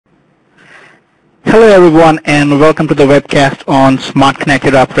Hello everyone, and welcome to the webcast on Smart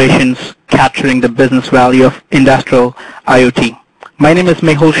Connected Operations, Capturing the Business Value of Industrial IoT. My name is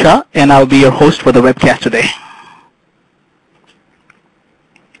Mehul Shah, and I'll be your host for the webcast today.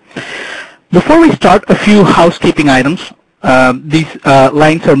 Before we start, a few housekeeping items. These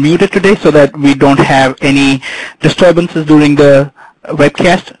lines are muted today so that we don't have any disturbances during the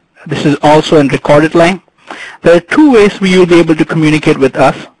webcast. This is also a recorded line. There are two ways you'll be able to communicate with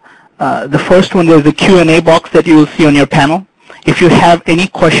us. The first one is the Q&A box that you will see on your panel. If you have any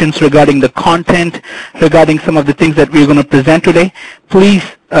questions regarding the content, regarding some of the things that we're going to present today, please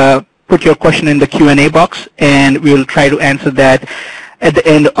put your question in the Q&A box, and we will try to answer that at the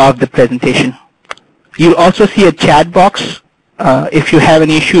end of the presentation. You'll also see a chat box. If you have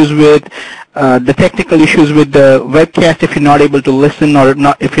any issues with the technical issues with the webcast, if you're not able to listen or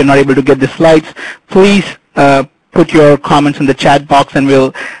if you're not able to get the slides, please put your comments in the chat box and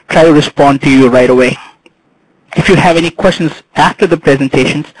we'll try to respond to you right away. If you have any questions after the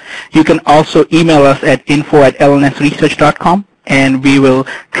presentations, you can also email us at info@lnsresearch.com and we will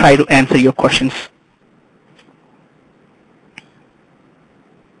try to answer your questions.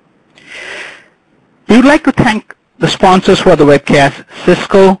 We would like to thank the sponsors for the webcast: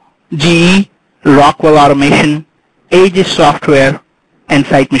 Cisco, GE, Rockwell Automation, Aegis Software, and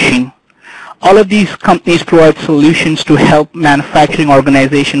Sight Machine. All of these companies provide solutions to help manufacturing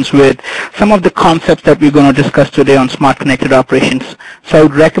organizations with some of the concepts that we're going to discuss today on Smart Connected Operations. So I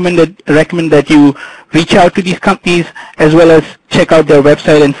would recommend that you reach out to these companies as well as check out their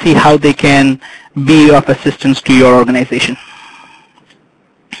website and see how they can be of assistance to your organization.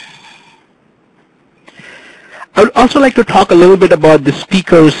 I would also like to talk a little bit about the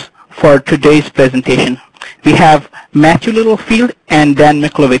speakers for today's presentation. We have Matthew Littlefield and Dan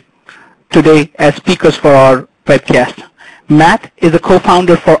Miklovic today as speakers for our webcast. Matt is a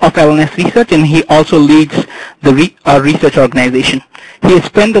co-founder of LNS Research, and he also leads our research organization. He has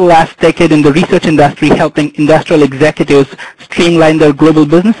spent the last decade in the research industry helping industrial executives streamline their global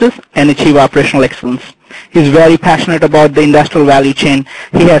businesses and achieve operational excellence. He's very passionate about the industrial value chain.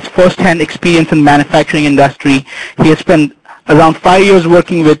 He has first-hand experience in manufacturing industry. He has spent around 5 years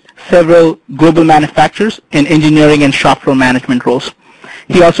working with several global manufacturers in engineering and shop floor management roles.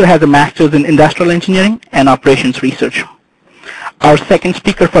 He also has a master's in industrial engineering and operations research. Our second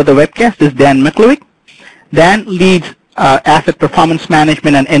speaker for the webcast is Dan Miklovic. Dan leads asset performance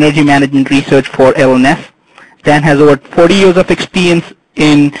management and energy management research for LNS. Dan has over 40 years of experience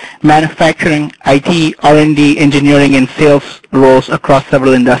in manufacturing, IT, R&D, engineering, and sales roles across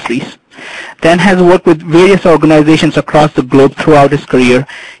several industries. Dan has worked with various organizations across the globe throughout his career.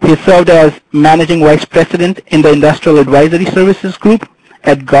 He served as Managing Vice President in the Industrial Advisory Services Group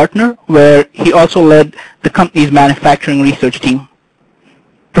at Gartner, where he also led the company's manufacturing research team.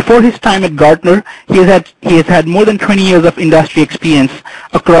 Before his time at Gartner, he has had more than 20 years of industry experience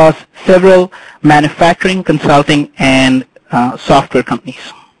across several manufacturing, consulting, and software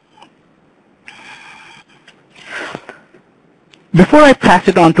companies. Before I pass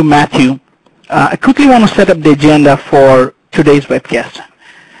it on to Matthew, I quickly want to set up the agenda for today's webcast.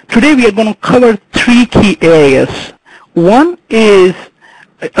 Today we are going to cover three key areas. One is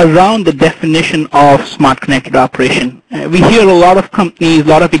around the definition of smart connected operation. We hear a lot of companies, a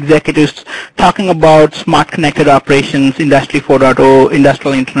lot of executives talking about smart connected operations, Industry 4.0,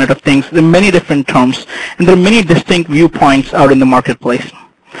 Industrial Internet of Things. There are many different terms, and there are many distinct viewpoints out in the marketplace.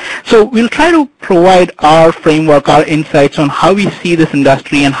 So we'll try to provide our framework, our insights on how we see this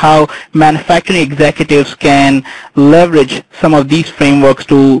industry and how manufacturing executives can leverage some of these frameworks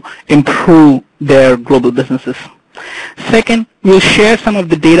to improve their global businesses. Second, we'll share some of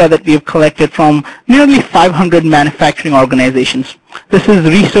the data that we have collected from nearly 500 manufacturing organizations. This is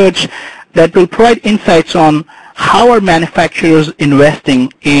research that will provide insights on how are manufacturers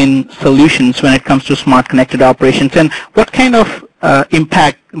investing in solutions when it comes to smart connected operations and what kind of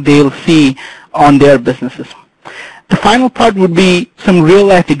impact they'll see on their businesses. The final part would be some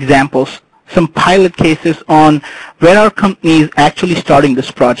real-life examples, some pilot cases on where our companies actually starting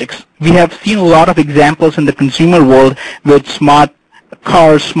these projects. We have seen a lot of examples in the consumer world with smart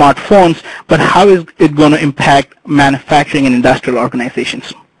cars, smartphones, but how is it going to impact manufacturing and industrial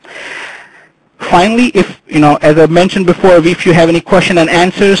organizations? Finally, as I mentioned before, if you have any question and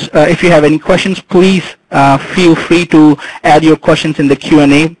answers, if you have any questions, please feel free to add your questions in the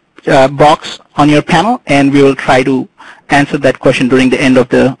Q&A box on your panel, and we will try to answer that question during the end of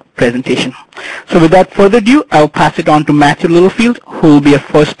the presentation. So without further ado, I'll pass it on to Matthew Littlefield, who will be our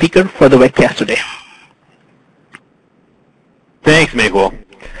first speaker for the webcast today. Thanks, Mehul.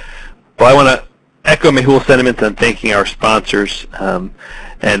 Well, I want to echo Mehul's sentiments on thanking our sponsors.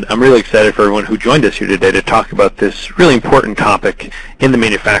 And I'm really excited for everyone who joined us here today to talk about this really important topic in the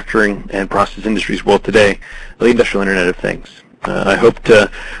manufacturing and process industries world today, the industrial Internet of Things. I hope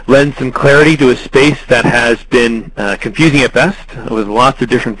to lend some clarity to a space that has been confusing at best, with lots of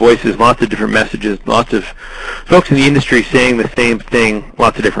different voices, lots of different messages, lots of folks in the industry saying the same thing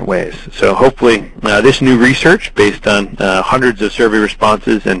lots of different ways. So hopefully this new research, based on hundreds of survey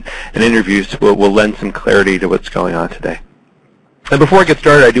responses and interviews, will lend some clarity to what's going on today. And before I get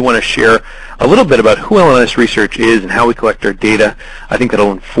started, I do want to share a little bit about who LNS Research is and how we collect our data. I think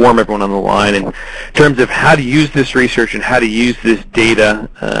that'll inform everyone on the line in terms of how to use this research and how to use this data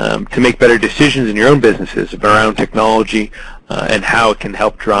to make better decisions in your own businesses around technology and how it can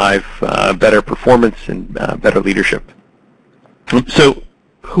help drive better performance and better leadership. So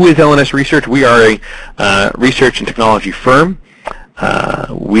who is LNS Research? We are a research and technology firm.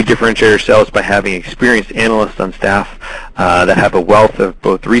 We differentiate ourselves by having experienced analysts on staff that have a wealth of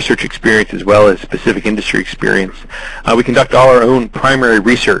both research experience as well as specific industry experience. We conduct all our own primary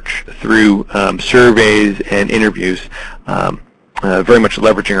research through surveys and interviews, very much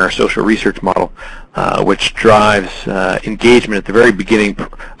leveraging our social research model, which drives engagement at the very beginning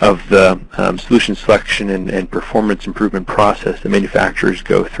of the solution selection and performance improvement process that manufacturers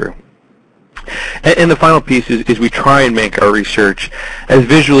go through. And the final piece is we try and make our research as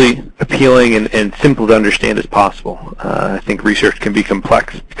visually appealing and simple to understand as possible. I think research can be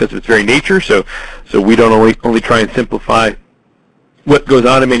complex because of its very nature, so we don't only try and simplify what goes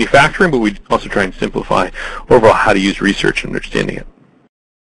on in manufacturing, but we also try and simplify overall how to use research and understanding it.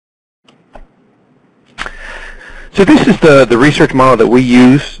 So this is the research model that we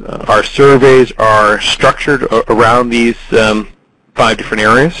use. Our surveys are structured around these 5 different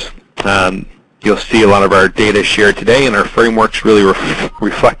areas. You'll see a lot of our data shared today, and our framework's really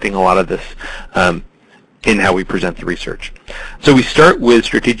reflecting a lot of this in how we present the research. So we start with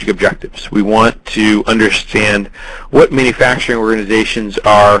strategic objectives. We want to understand what manufacturing organizations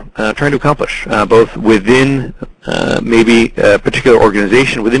are trying to accomplish, both within maybe a particular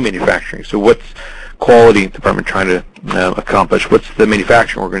organization within manufacturing. So what's quality department trying to accomplish? What's the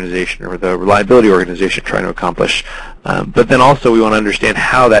manufacturing organization or the reliability organization trying to accomplish? But then also we want to understand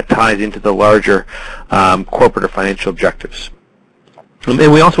how that ties into the larger corporate or financial objectives. And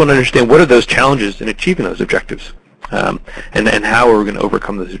we also want to understand what are those challenges in achieving those objectives, and how are we going to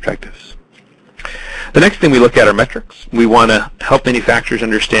overcome those objectives. The next thing we look at are metrics. We want to help manufacturers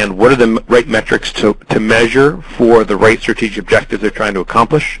understand what are the right metrics to measure for the right strategic objectives they're trying to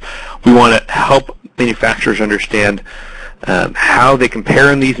accomplish. We want to help manufacturers understand how they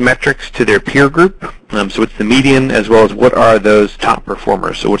compare in these metrics to their peer group. So what's the median, as well as what are those top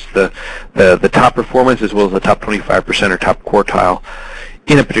performers. So what's the top performance as well as the top 25% or top quartile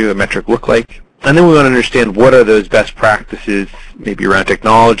in a particular metric look like. And then we want to understand what are those best practices, maybe around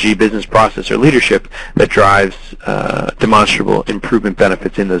technology, business process, or leadership, that drives demonstrable improvement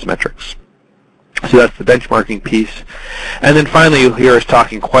benefits in those metrics. So that's the benchmarking piece. And then finally, you'll hear us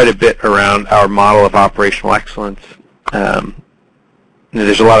talking quite a bit around our model of operational excellence.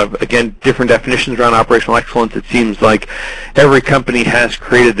 There's a lot of, again, different definitions around operational excellence. It seems like every company has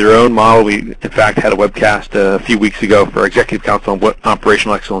created their own model. We, in fact, had a webcast a few weeks ago for our Executive Council on what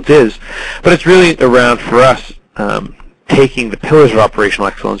operational excellence is. But it's really around, for us, taking the pillars of operational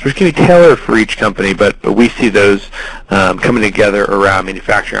excellence, which can be tailored for each company, but we see those coming together around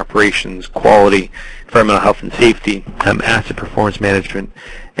manufacturing operations, quality, environmental health and safety, asset performance management,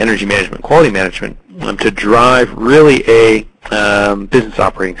 energy management, quality management, to drive really a business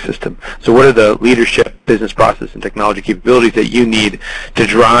operating system. So what are the leadership, business process, and technology capabilities that you need to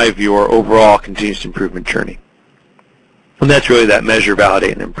drive your overall continuous improvement journey? And that's really that measure,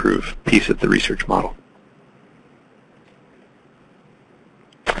 validate, and improve piece of the research model.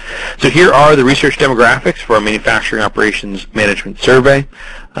 So here are the research demographics for our Manufacturing Operations Management Survey. It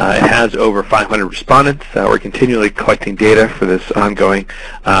has over 500 respondents. We're continually collecting data for this ongoing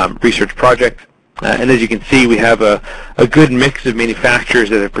research project. And as you can see, we have a good mix of manufacturers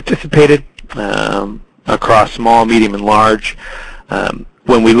that have participated across small, medium, and large.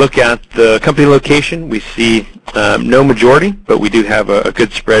 When we look at the company location, we see no majority, but we do have a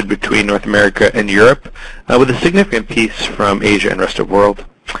good spread between North America and Europe, with a significant piece from Asia and rest of the world.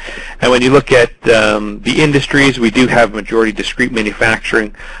 And when you look at the industries, we do have majority discrete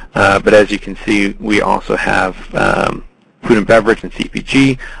manufacturing, but as you can see, we also have food and beverage and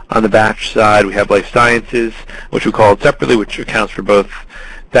CPG. On the batch side, we have life sciences, which we call it separately, which accounts for both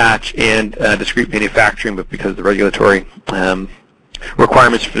batch and discrete manufacturing, but because of the regulatory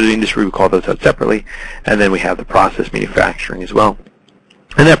requirements for the industry, we call those out separately. And then we have the process manufacturing as well.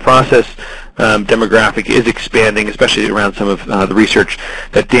 And that process demographic is expanding, especially around some of the research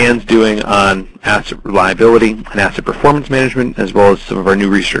that Dan's doing on asset reliability and asset performance management, as well as some of our new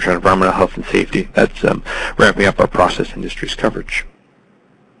research on environmental health and safety. That's ramping up our process industries coverage.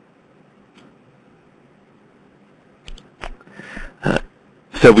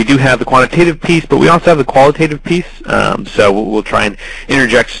 So we do have the quantitative piece, but we also have the qualitative piece. So we'll try and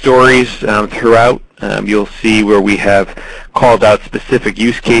interject stories throughout. You'll see where we have called out specific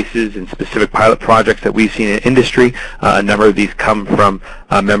use cases and specific pilot projects that we've seen in industry. A number of these come from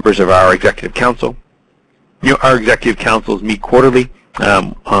members of our executive council. Our executive councils meet quarterly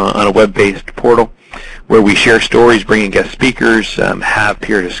on a web-based portal where we share stories, bring in guest speakers, have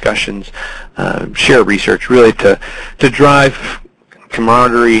peer discussions, share research, really to drive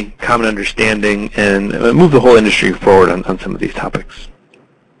camaraderie, common understanding, and move the whole industry forward on some of these topics.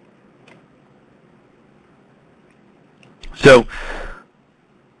 So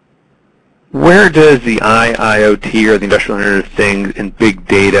where does the IIoT, or the Industrial Internet of Things, and big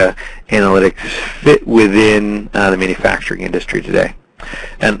data analytics fit within the manufacturing industry today?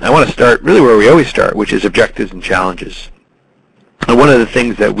 And I want to start really where we always start, which is objectives and challenges. And one of the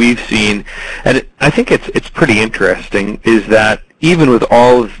things that we've seen, and I think it's pretty interesting, is that even with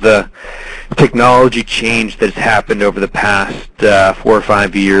all of the technology change that has happened over the past 4 or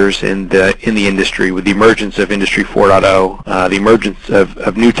 5 years in the industry, with the emergence of Industry 4.0, the emergence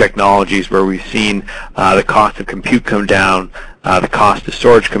of new technologies where we've seen the cost of compute come down, the cost of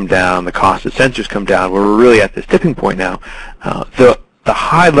storage come down, the cost of sensors come down, where we're really at this tipping point now. The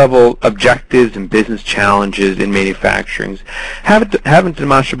high-level objectives and business challenges in manufacturing haven't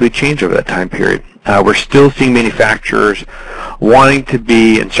demonstrably changed over that time period. We're still seeing manufacturers wanting to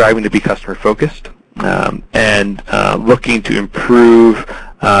be and striving to be customer-focused and looking to improve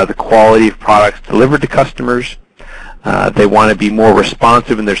the quality of products delivered to customers. They want to be more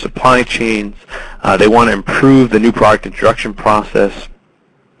responsive in their supply chains. They want to improve the new product introduction process.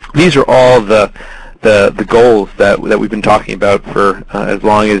 These are all the goals that we've been talking about for as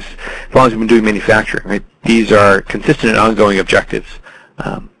long as we've been doing manufacturing. Right? These are consistent and ongoing objectives.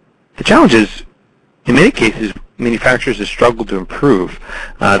 The challenge is, in many cases, manufacturers have struggled to improve.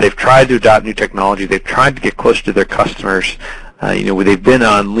 They've tried to adopt new technology. They've tried to get closer to their customers. They've been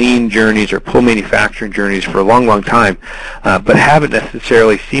on lean journeys or pull manufacturing journeys for a long, long time, but haven't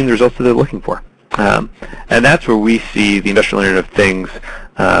necessarily seen the results that they're looking for. And that's where we see the Industrial Internet of Things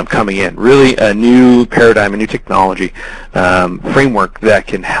coming in. Really a new paradigm, a new technology framework that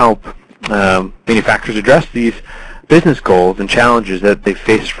can help manufacturers address these business goals and challenges that they've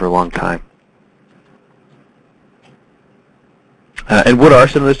faced for a long time. And what are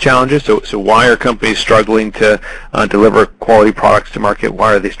some of those challenges? So why are companies struggling to deliver quality products to market?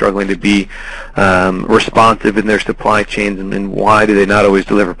 Why are they struggling to be responsive in their supply chains? And why do they not always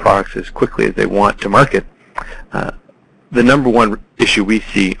deliver products as quickly as they want to market? The number one issue we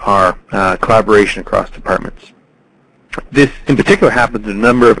see are collaboration across departments. This in particular happens in a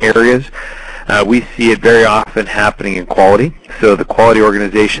number of areas. We see it very often happening in quality. So the quality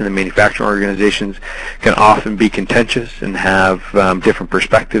organization and manufacturing organizations can often be contentious and have different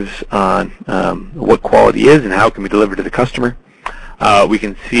perspectives on what quality is and how it can be delivered to the customer. We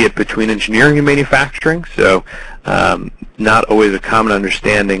can see it between engineering and manufacturing. So not always a common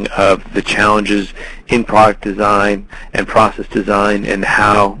understanding of the challenges in product design and process design and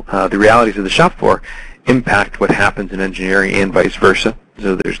how the realities of the shop floor impact what happens in engineering and vice versa.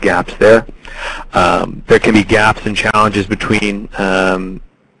 So there's gaps there. There can be gaps and challenges between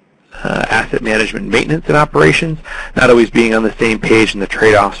asset management and maintenance and operations, not always being on the same page in the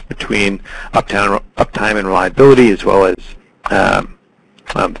trade-offs between uptime and reliability, as well as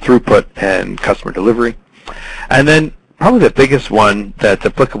throughput and customer delivery. And then probably the biggest one that's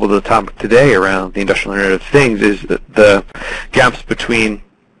applicable to the topic today around the Industrial Internet of Things is the gaps between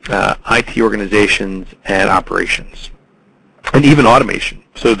IT organizations and operations, and even automation.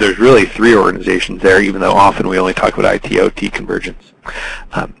 So there's really three organizations there, even though often we only talk about IT-OT convergence.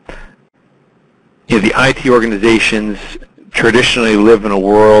 The IT organizations traditionally live in a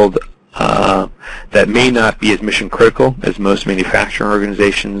world that may not be as mission critical as most manufacturing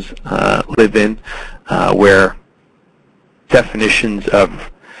organizations live in, where definitions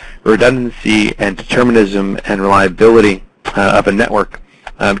of redundancy and determinism and reliability of a network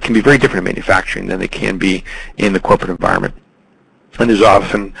can be very different in manufacturing than they can be in the corporate environment. And there's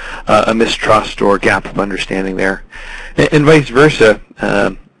often a mistrust or gap of understanding there. And vice versa,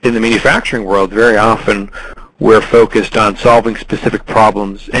 in the manufacturing world, very often we're focused on solving specific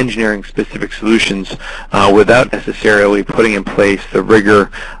problems, engineering specific solutions, without necessarily putting in place the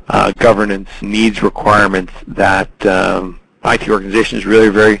rigor, governance, needs requirements that IT organization is really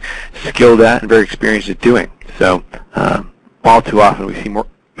very skilled at and very experienced at doing. So all too often we see more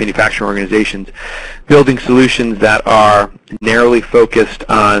manufacturing organizations building solutions that are narrowly focused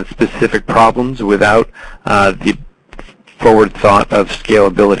on specific problems without the forward thought of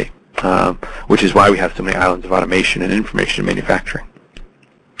scalability, which is why we have so many islands of automation and information manufacturing.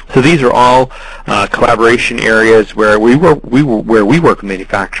 So these are all collaboration areas where we work with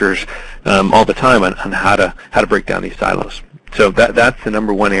manufacturers all the time on how to break down these silos. So that's the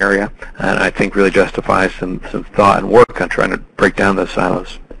number one area, and I think really justifies some thought and work on trying to break down those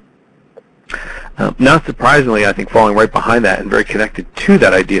silos. Not surprisingly, I think falling right behind that and very connected to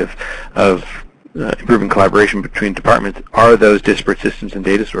that idea of improving collaboration between departments are those disparate systems and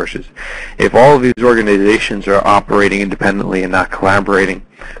data sources. If all of these organizations are operating independently and not collaborating,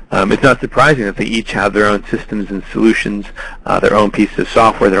 it's not surprising that they each have their own systems and solutions, their own pieces of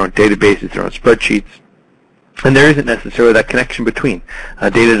software, their own databases, their own spreadsheets, and there isn't necessarily that connection between.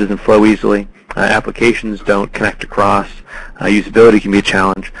 Data doesn't flow easily, applications don't connect across, usability can be a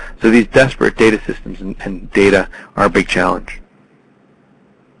challenge, so these disparate data systems and data are a big challenge.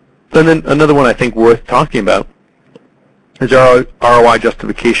 And then another one I think worth talking about is our ROI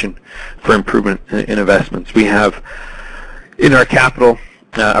justification for improvement in investments. We have in our capital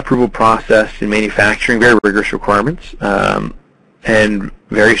approval process in manufacturing very rigorous requirements and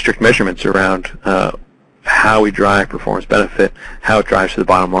very strict measurements around how we drive performance benefit, how it drives to the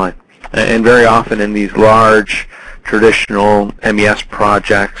bottom line. And very often in these large traditional MES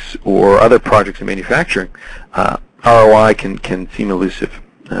projects or other projects in manufacturing, ROI can seem elusive.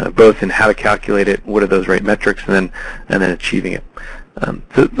 Both in how to calculate it, what are those right metrics, and then achieving it.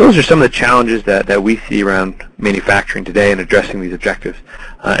 So those are some of the challenges that we see around manufacturing today and addressing these objectives.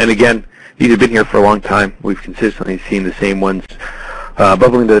 And again, these have been here for a long time. We've consistently seen the same ones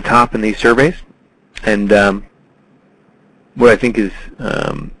bubbling to the top in these surveys. And what I think is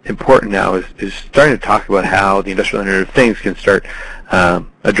important now is starting to talk about how the industrial Internet of Things can start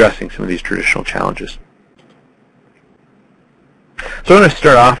addressing some of these traditional challenges. So I'm going to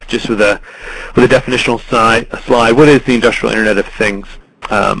start off just with a definitional slide. What is the industrial Internet of Things?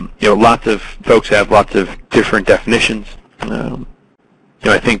 Lots of folks have lots of different definitions.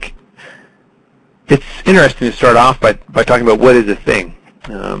 I think it's interesting to start off by talking about what is a thing.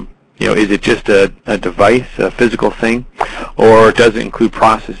 Is it just a device, a physical thing, or does it include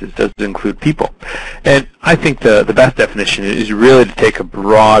processes? Does it include people? And I think the best definition is really to take a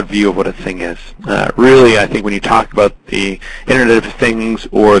broad view of what a thing is. Really, I think when you talk about the Internet of Things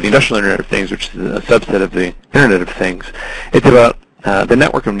or the Industrial Internet of Things, which is a subset of the Internet of Things, it's about the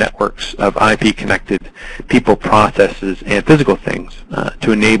network of networks of IP-connected people, processes, and physical things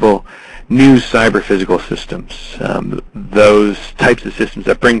to enable new cyber-physical systems, those types of systems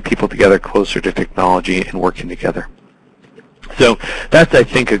that bring people together closer to technology and working together. So that's, I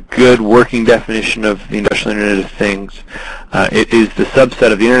think, a good working definition of the Industrial Internet of Things. It is the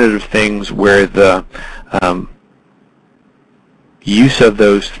subset of the Internet of Things where the use of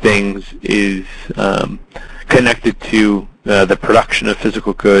those things is connected to the production of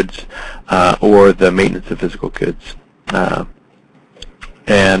physical goods or the maintenance of physical goods.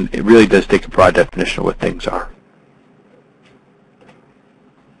 And it really does take a broad definition of what things are.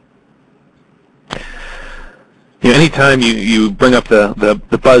 Anytime you bring up the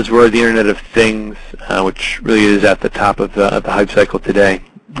buzzword, the Internet of Things, which really is at the top of the hype cycle today,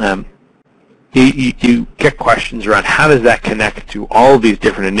 you get questions around how does that connect to all of these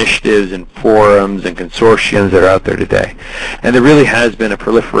different initiatives and forums and consortiums that are out there today. And there really has been a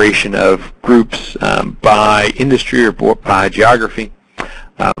proliferation of groups by industry or by geography.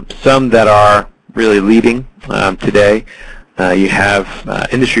 Some that are really leading today. You have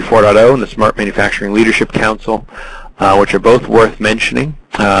Industry 4.0 and the Smart Manufacturing Leadership Council, which are both worth mentioning.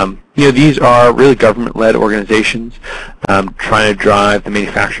 These are really government-led organizations trying to drive the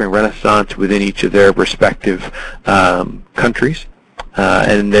manufacturing renaissance within each of their respective countries.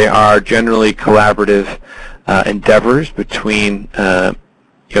 And they are generally collaborative endeavors between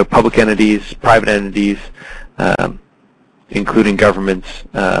public entities, private entities, including governments,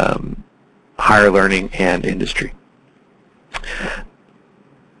 higher learning, and industry.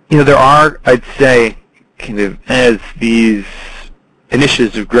 There are, I'd say, kind of as these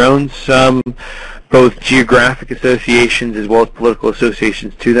initiatives have grown, some both geographic associations as well as political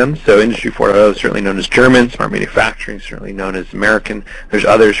associations to them. So Industry 4.0 is certainly known as German, Smart Manufacturing is certainly known as American. There's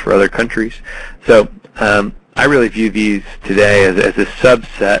others for other countries. So I really view these today as a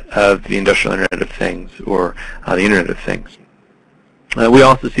subset of the Industrial Internet of Things, or the Internet of Things. We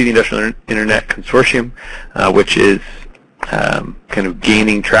also see the Industrial Internet Consortium, which is kind of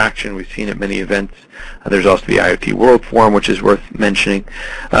gaining traction. We've seen at many events. There's also the IoT World Forum, which is worth mentioning.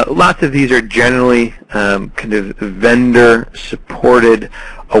 Lots of these are generally kind of vendor-supported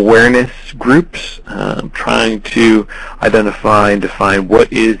awareness groups trying to identify and define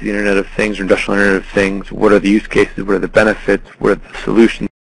what is the Internet of Things or Industrial Internet of Things, what are the use cases, what are the benefits, what are the solutions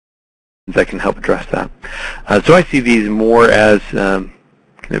that can help address that. So I see these more as kind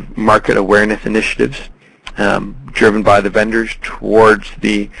of market awareness initiatives driven by the vendors towards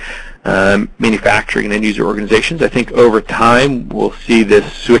the manufacturing and end-user organizations. I think over time we'll see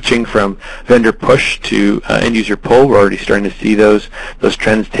this switching from vendor push to end-user pull. We're already starting to see those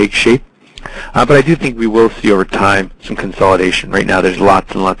trends take shape. But I do think we will see over time some consolidation. Right now there's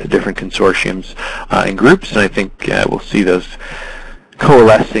lots and lots of different consortiums and groups, and I think we'll see those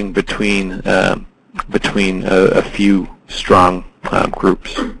coalescing between a few strong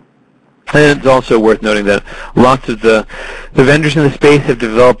groups. And it's also worth noting that lots of the vendors in the space have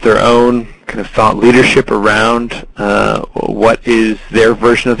developed their own kind of thought leadership around what is their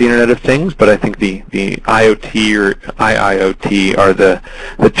version of the Internet of Things. But I think the IoT or IIoT are the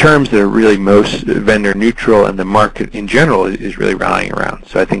terms that are really most vendor neutral, and the market in general is really rallying around.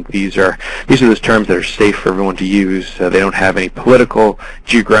 So I think these are those terms that are safe for everyone to use. They don't have any political,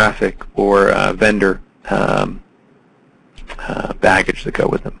 geographic, or vendor baggage that go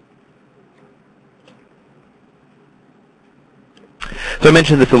with them. So I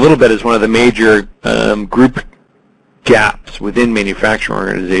mentioned this a little bit as one of the major group gaps within manufacturing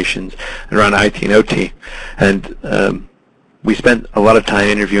organizations around IT and OT. And we spent a lot of time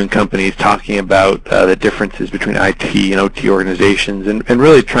interviewing companies talking about the differences between IT and OT organizations and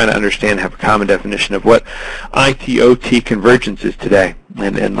really trying to understand, have a common definition of what IT-OT convergence is today.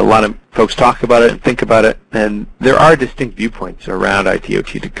 And a lot of folks talk about it and think about it, and there are distinct viewpoints around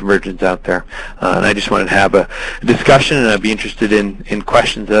IT-OT convergence out there. And I just wanted to have a discussion, and I'd be interested in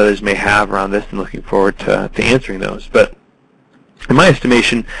questions that others may have around this, and looking forward to answering those. But in my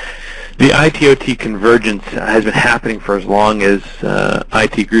estimation, the IT-OT convergence has been happening for as long as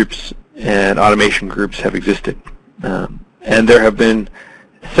IT groups and automation groups have existed. And there have been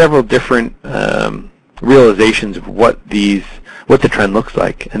several different realizations of what the trend looks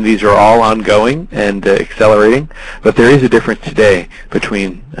like. And these are all ongoing and accelerating. But there is a difference today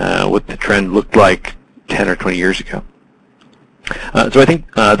between what the trend looked like 10 or 20 years ago. So I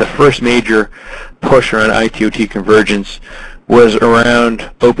think the first major push around IT-OT convergence was around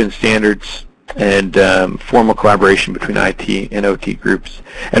open standards and formal collaboration between IT and OT groups.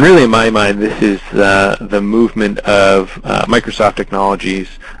 And really, in my mind, this is the movement of Microsoft technologies,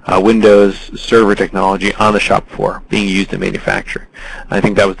 Windows Server technology on the shop floor being used in manufacturing. I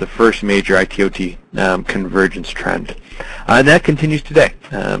think that was the first major IT-OT convergence trend. And that continues today.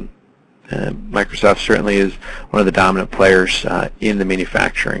 Microsoft certainly is one of the dominant players in the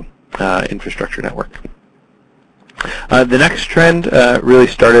manufacturing infrastructure network. The next trend really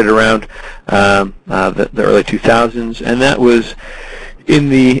started around the early 2000s, and that was in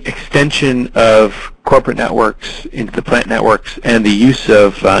the extension of corporate networks into the plant networks and the use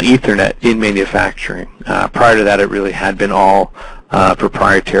of Ethernet in manufacturing. Prior to that, it really had been all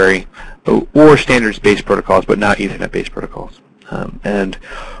proprietary or standards-based protocols, but not Ethernet-based protocols. And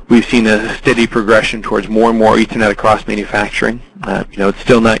we've seen a steady progression towards more and more Ethernet across manufacturing. It's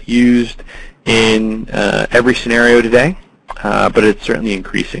still not used in every scenario today, but it's certainly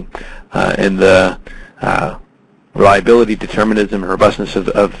increasing. And the reliability, determinism, and robustness of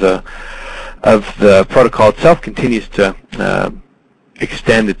the protocol itself continues to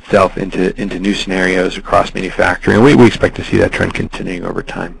extend itself into new scenarios across manufacturing. And we expect to see that trend continuing over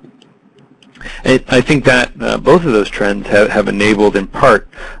time. And I think that both of those trends have enabled, in part,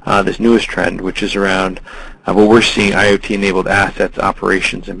 this newest trend, which is around what we're seeing IoT-enabled assets,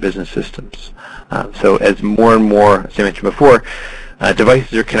 operations, and business systems. So as more and more, as I mentioned before,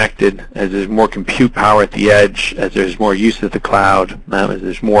 devices are connected, as there's more compute power at the edge, as there's more use of the cloud, as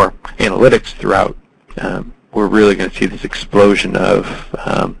there's more analytics throughout, we're really going to see this explosion of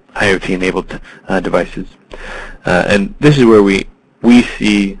IoT-enabled devices. And this is where we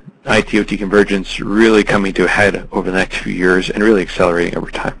see IT-OT convergence really coming to a head over the next few years and really accelerating over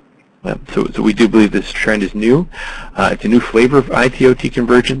time. So we do believe this trend is new. It's a new flavor of IT-OT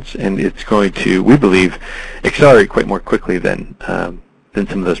convergence, and it's going to, we believe, accelerate quite more quickly than some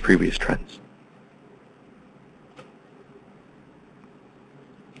of those previous trends.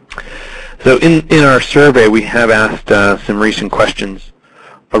 So in our survey, we have asked some recent questions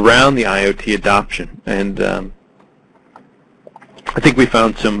around the IoT adoption, and I think we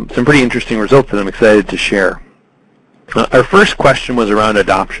found some pretty interesting results that I'm excited to share. Our first question was around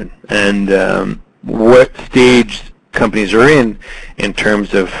adoption and what stage companies are in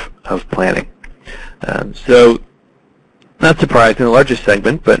terms of planning. So not surprising, the largest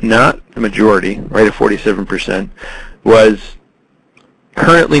segment, but not the majority, right at 47%, was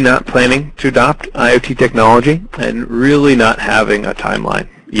currently not planning to adopt IoT technology and really not having a timeline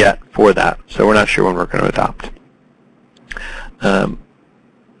yet for that. So we're not sure when we're going to adopt. The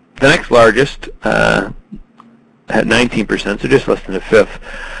next largest, at 19%, so just less than a fifth,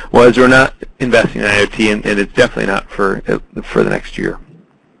 was we're not investing in IoT, and it's definitely not for the next year.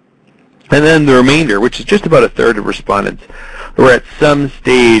 And then the remainder, which is just about a third of respondents, were at some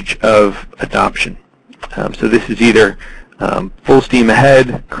stage of adoption. So this is either full steam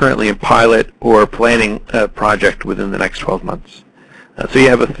ahead, currently in pilot, or planning a project within the next 12 months. So you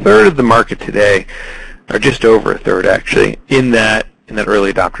have a third of the market today, or just over a third actually, in that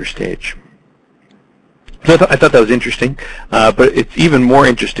early adopter stage. So I thought that was interesting, but it's even more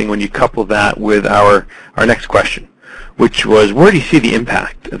interesting when you couple that with our next question, which was, where do you see the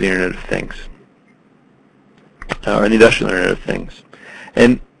impact of the Internet of Things, or the industrial Internet of Things?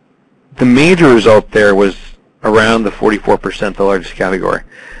 And the major result there was around the 44%, the largest category.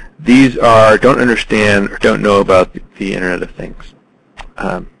 These don't understand or don't know about the Internet of Things.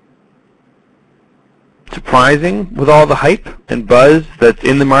 Surprising with all the hype and buzz that's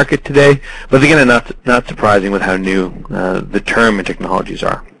in the market today, but again, not surprising with how new the term and technologies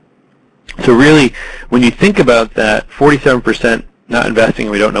are. So really, when you think about that 47% not investing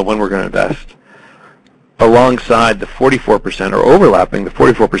and we don't know when we're going to invest, alongside the 44% or overlapping the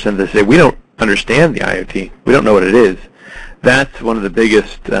 44% that say we don't understand the IoT, we don't know what it is, that's one of the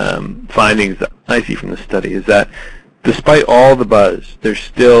biggest findings that I see from the study, is that despite all the buzz, there's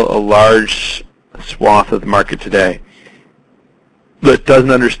still a large swath of the market today that doesn't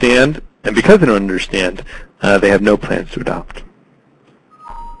understand, and because they don't understand, they have no plans to adopt.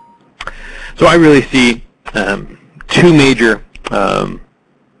 So I really see two major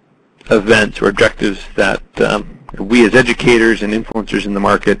events or objectives that we as educators and influencers in the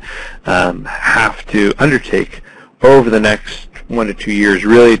market have to undertake over the next 1 to 2 years,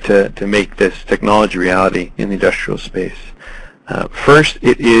 really to make this technology reality in the industrial space. First,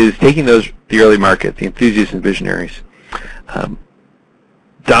 it is taking the early market, the enthusiasts and visionaries,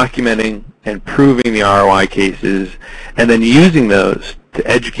 documenting and proving the ROI cases, and then using those to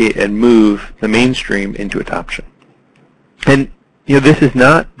educate and move the mainstream into adoption. And this is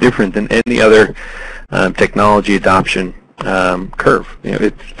not different than any other technology adoption curve.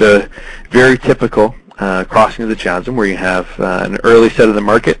 It's the very typical crossing of the chasm, where you have an early set of the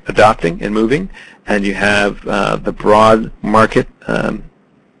market adopting and moving, and you have the broad market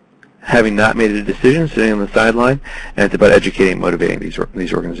having not made a decision, sitting on the sideline, and it's about educating and motivating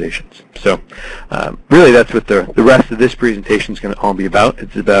these organizations. So really that's what the rest of this presentation is going to all be about.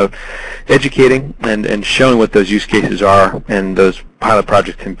 It's about educating and showing what those use cases are and those pilot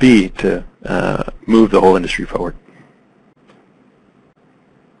projects can be to move the whole industry forward.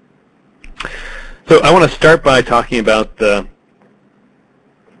 So I want to start by talking about the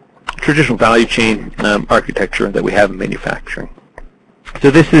traditional value chain architecture that we have in manufacturing. So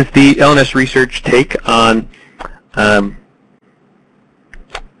this is the LNS research take on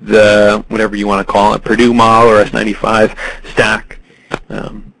the, whatever you want to call it, Purdue model or S95 stack.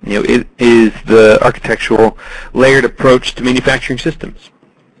 It is the architectural layered approach to manufacturing systems.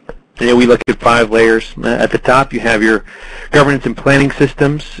 We look at 5 layers. At the top you have your governance and planning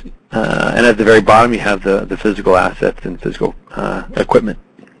systems, and at the very bottom you have the physical assets and physical equipment.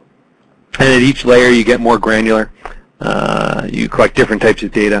 And at each layer you get more granular. You collect different types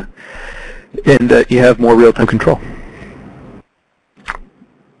of data, and you have more real-time control.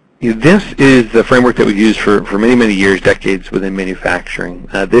 This is the framework that we've used for many, many years, decades within manufacturing.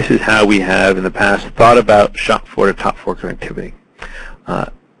 This is how we have in the past thought about shop floor to top floor connectivity.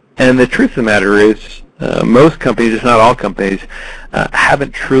 And the truth of the matter is, most companies, if not all companies,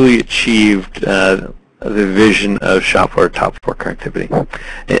 haven't truly achieved the vision of shop floor to top floor connectivity.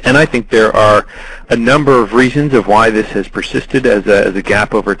 And I think there are a number of reasons of why this has persisted as a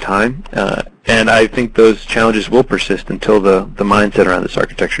gap over time. And I think those challenges will persist until the mindset around this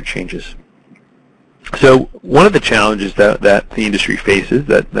architecture changes. So one of the challenges that the industry faces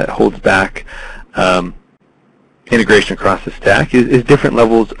that holds back integration across the stack is different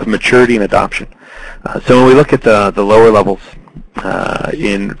levels of maturity and adoption. So when we look at the lower levels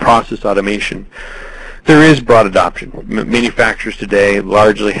in process automation, there is broad adoption. Manufacturers today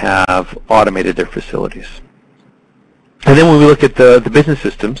largely have automated their facilities. And then when we look at the business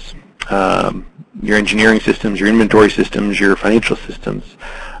systems, your engineering systems, your inventory systems, your financial systems,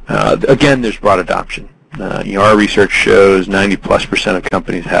 again, there's broad adoption. Our research shows 90+% of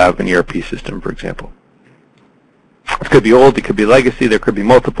companies have an ERP system, for example. It could be old, it could be legacy, there could be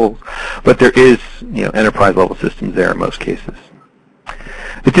multiple, but there is, enterprise level systems there in most cases.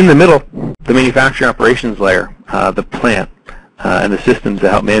 It's in the middle, the manufacturing operations layer, the plant, and the systems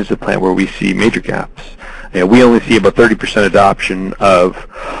that help manage the plant, where we see major gaps. We only see about 30% adoption of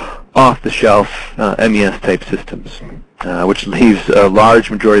off-the-shelf MES type systems, which leaves a large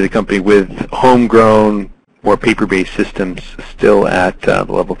majority of the company with homegrown or paper-based systems still at the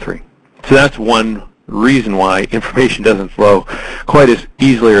level 3. So that's one reason why information doesn't flow quite as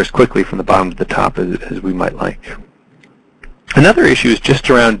easily or as quickly from the bottom to the top as we might like. Another issue is just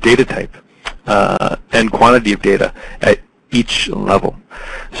around data type and quantity of data at each level.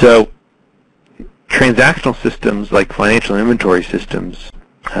 So transactional systems like financial inventory systems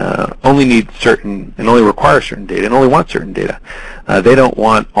only need certain and only require certain data and only want certain data. They don't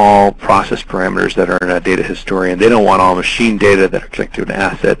want all process parameters that are in a data historian. They don't want all machine data that are connected to an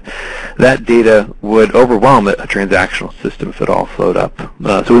asset. That data would overwhelm a transactional system if it all flowed up.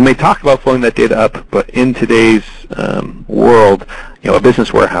 So we may talk about flowing that data up, but in today's world, a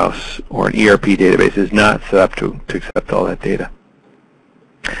business warehouse or an ERP database is not set up to accept all that data.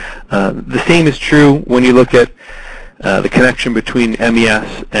 The same is true when you look at the connection between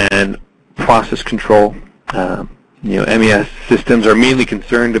MES and process control. MES systems are mainly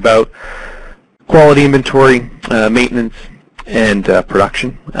concerned about quality inventory, maintenance, and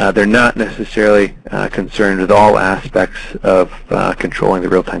production. They're not necessarily concerned with all aspects of controlling the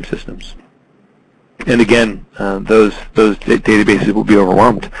real-time systems. And again, those databases will be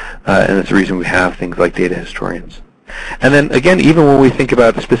overwhelmed, and that's the reason we have things like data historians. And then again, even when we think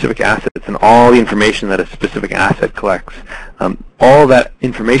about specific assets and all the information that a specific asset collects, all that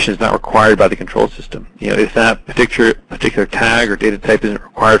information is not required by the control system. If that particular tag or data type isn't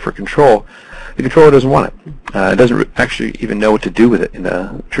required for control, the controller doesn't want it. It doesn't actually even know what to do with it in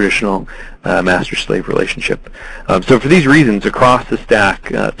a traditional master-slave relationship. So for these reasons, across the stack,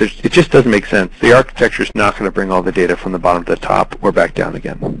 it just doesn't make sense. The architecture is not going to bring all the data from the bottom to the top or back down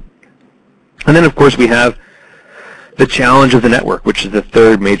again. And then, of course, we have the challenge of the network, which is the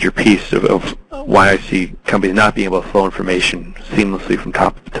third major piece of why I see companies not being able to flow information seamlessly from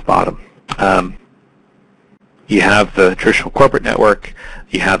top to bottom. You have the traditional corporate network,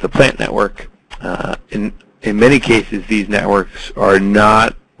 you have the plant network. In many cases, these networks are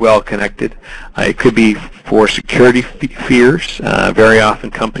not well connected. It could be for security fears. Very often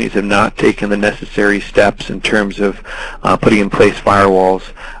companies have not taken the necessary steps in terms of putting in place firewalls,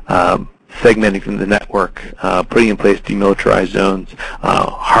 segmenting from the network, putting in place demilitarized zones,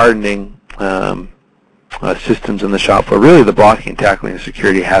 hardening systems on the shop floor. Really, the blocking and tackling of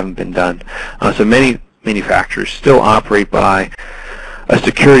security haven't been done. So many manufacturers still operate by a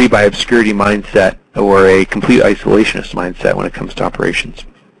security by obscurity mindset or a complete isolationist mindset when it comes to operations.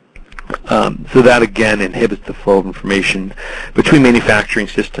 So that again inhibits the flow of information between manufacturing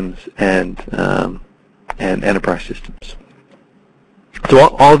systems and enterprise systems. So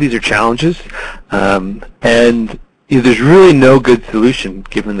all of these are challenges, and there's really no good solution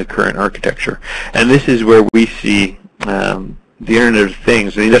given the current architecture. And this is where we see the Internet of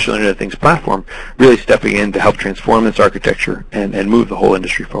Things, the Industrial Internet of Things platform, really stepping in to help transform this architecture and move the whole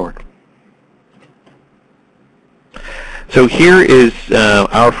industry forward. So here is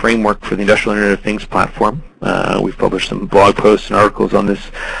our framework for the Industrial Internet of Things platform. We've published some blog posts and articles on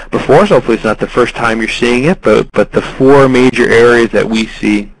this before, so hopefully it's not the first time you're seeing it, but the four major areas that we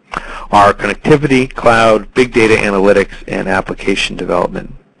see are connectivity, cloud, big data analytics, and application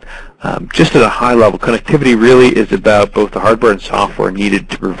development. Just at a high level, connectivity really is about both the hardware and software needed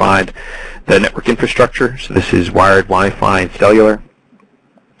to provide the network infrastructure. So this is wired, Wi-Fi, and cellular.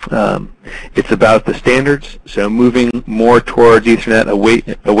 It's about the standards, so moving more towards Ethernet,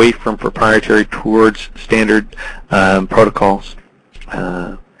 away from proprietary towards standard protocols.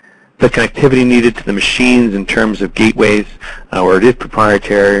 The connectivity needed to the machines in terms of gateways, where it is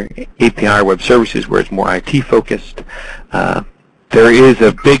proprietary, API web services where it's more IT focused. There is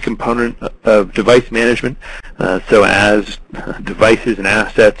a big component of device management, so as devices and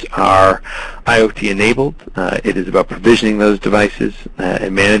assets are IoT enabled, it is about provisioning those devices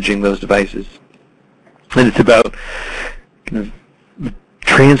and managing those devices. And it's about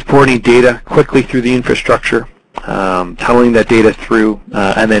transporting data quickly through the infrastructure, tunneling that data through,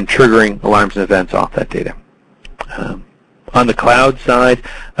 and then triggering alarms and events off that data. On the cloud side,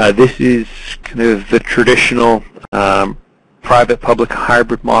 this is kind of the traditional private-public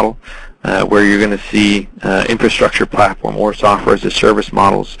hybrid model, where you're going to see infrastructure platform or software as a service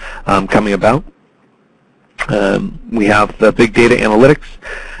models coming about. We have the big data analytics,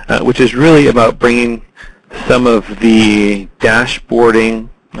 which is really about bringing some of the dashboarding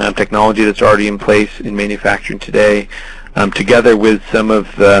technology that's already in place in manufacturing today, together with some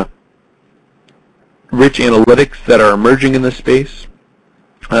of the rich analytics that are emerging in this space,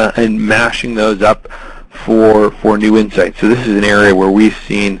 and mashing those up for new insights. So this is an area where we've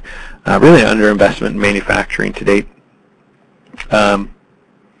seen really underinvestment in manufacturing to date.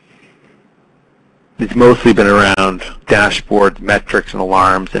 It's mostly been around dashboards, metrics, and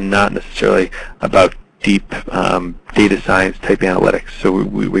alarms, and not necessarily about deep data science type analytics. So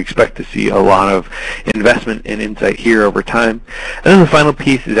we expect to see a lot of investment and insight here over time. And then the final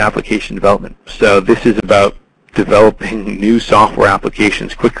piece is application development. So this is about developing new software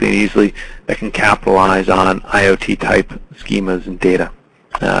applications quickly and easily that can capitalize on IoT type schemas and data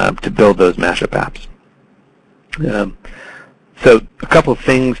to build those mashup apps. So a couple of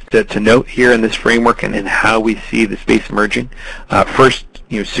things to note here in this framework and how we see the space emerging. First,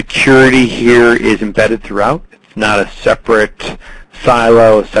 security here is embedded throughout. It's not a separate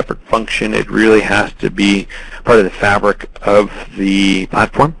silo, a separate function. It really has to be part of the fabric of the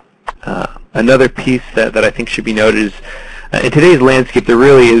platform. Another piece that I think should be noted is in today's landscape, there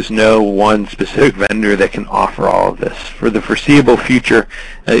really is no one specific vendor that can offer all of this. For the foreseeable future,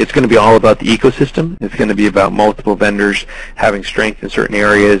 it's going to be all about the ecosystem. It's going to be about multiple vendors having strength in certain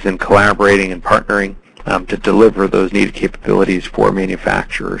areas and collaborating and partnering to deliver those needed capabilities for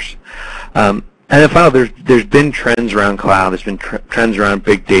manufacturers. And then finally, there's been trends around cloud. There's been trends around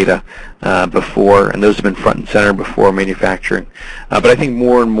big data before, and those have been front and center before manufacturing. But I think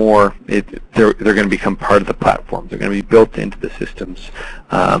more and more, they're going to become part of the platform. They're going to be built into the systems.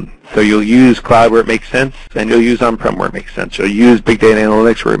 So you'll use cloud where it makes sense, and you'll use on-prem where it makes sense. You'll use big data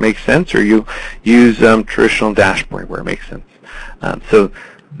analytics where it makes sense, or you use traditional dashboarding where it makes sense. So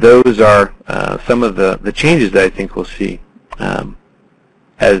those are some of the changes that I think we'll see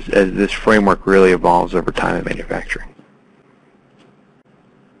as this framework really evolves over time in manufacturing.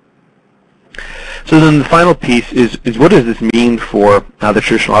 So then the final piece is what does this mean for the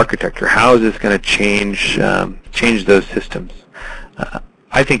traditional architecture? How is this going to change those systems?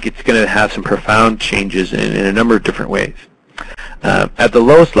 I think it's going to have some profound changes in a number of different ways. At the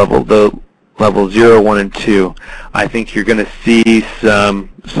lowest level, the level 0, 1, and 2, I think you're going to see some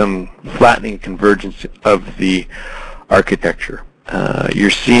flattening convergence of the architecture. You're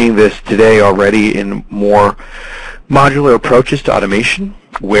seeing this today already in more modular approaches to automation,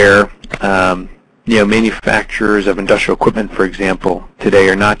 where manufacturers of industrial equipment, for example, today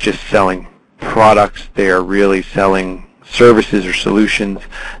are not just selling products; they are really selling services or solutions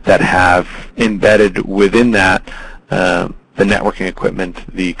that have embedded within that the networking equipment,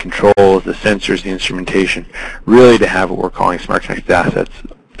 the controls, the sensors, the instrumentation, really to have what we're calling smart connected assets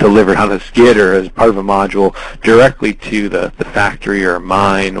delivered on a skid or as part of a module directly to the factory or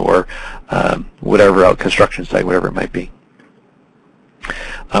mine or whatever else, construction site, whatever it might be.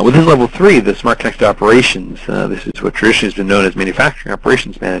 Within level 3, the smart connected operations, this is what traditionally has been known as manufacturing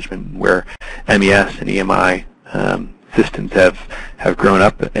operations management, where MES and EMI systems have grown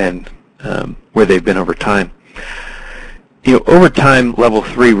up and where they've been over time. Over time, level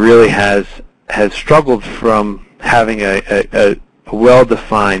 3 really has struggled from having a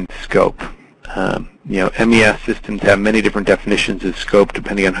well-defined scope. MES systems have many different definitions of scope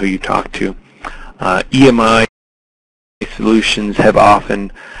depending on who you talk to. EMI solutions have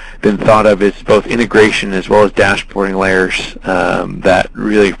often been thought of as both integration as well as dashboarding layers that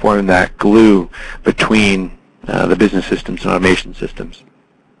really form that glue between the business systems and automation systems.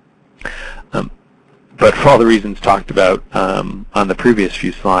 But for all the reasons talked about on the previous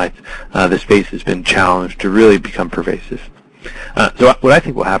few slides, the space has been challenged to really become pervasive. So what I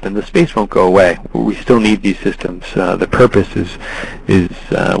think will happen, the space won't go away. We still need these systems. The purpose is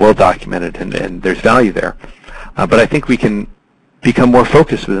well documented and there's value there. But I think we can become more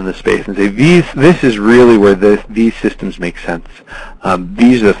focused within the space and say this is really where these systems make sense.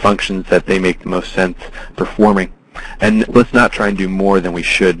 These are the functions that they make the most sense performing. And let's not try and do more than we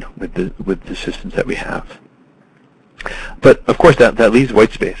should with the systems that we have. But of course that leaves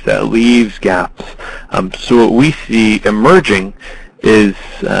white space, that leaves gaps. So what we see emerging is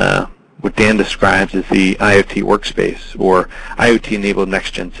what Dan describes as the IoT workspace or IoT-enabled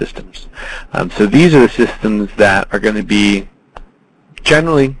next-gen systems. So these are the systems that are going to be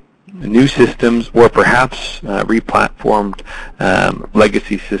generally new systems or perhaps replatformed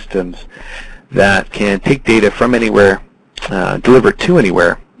legacy systems that can take data from anywhere, deliver it to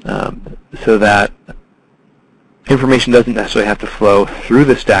anywhere, so that information doesn't necessarily have to flow through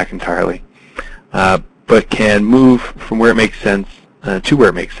the stack entirely, but can move from where it makes sense to where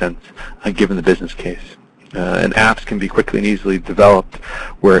it makes sense, given the business case. And apps can be quickly and easily developed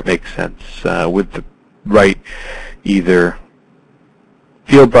where it makes sense with the right either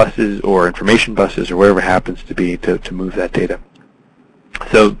field buses or information buses or whatever it happens to be to move that data.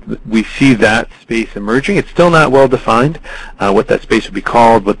 So we see that space emerging. It's still not well defined what that space will be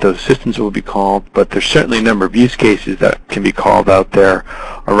called, what those systems will be called, but there's certainly a number of use cases that can be called out there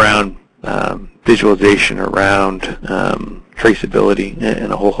around visualization, around traceability,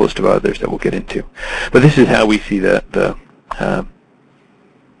 and a whole host of others that we'll get into. But this is how we see the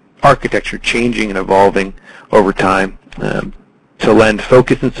architecture changing and evolving over time to lend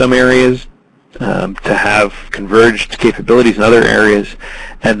focus in some areas, to have converged capabilities in other areas,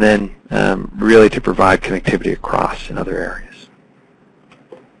 and then really to provide connectivity across in other areas.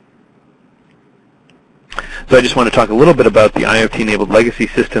 So I just want to talk a little bit about the IoT-enabled legacy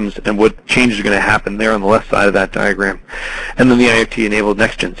systems and what changes are going to happen there on the left side of that diagram, and then the IoT-enabled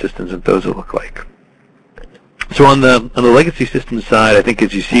next-gen systems and those will look like. So on the legacy systems side, I think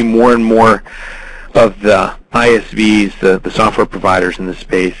as you see more and more of the ISVs, the software providers in the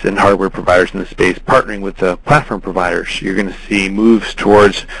space and hardware providers in the space partnering with the platform providers, you're going to see moves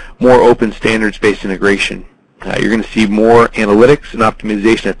towards more open standards-based integration. You're going to see more analytics and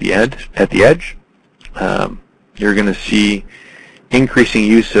optimization at the edge. You're going to see increasing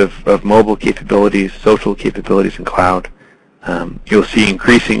use of mobile capabilities, social capabilities, and cloud. You'll see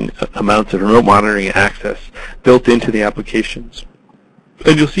increasing amounts of remote monitoring and access built into the applications.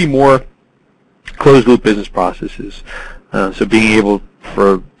 And you'll see more closed-loop business processes. So being able,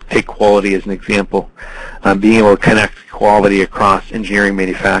 take quality as an example, being able to connect quality across engineering,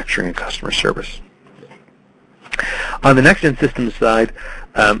 manufacturing, and customer service. On the next-gen systems side,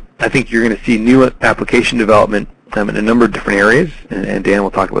 I think you're going to see new application development in a number of different areas, and Dan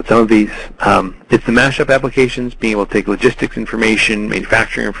will talk about some of these. It's the mashup applications, being able to take logistics information,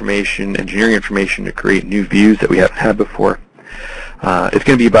 manufacturing information, engineering information to create new views that we haven't had before. It's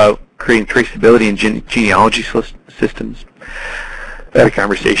going to be about creating traceability and genealogy systems. I had a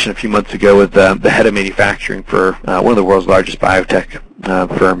conversation a few months ago with the head of manufacturing for one of the world's largest biotech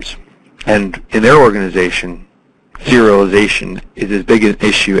firms, and in their organization, serialization is as big an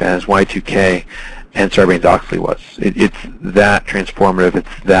issue as Y2K and Sarbanes-Oxley was. It's that transformative. It's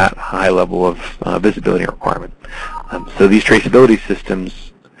that high level of visibility requirement. So these traceability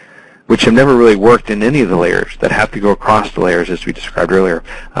systems, which have never really worked in any of the layers, that have to go across the layers, as we described earlier,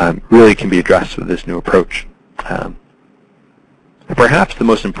 really can be addressed with this new approach. Perhaps the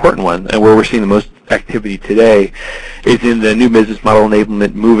most important one, and where we're seeing the most activity today, is in the new business model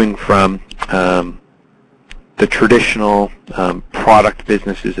enablement, moving from the traditional product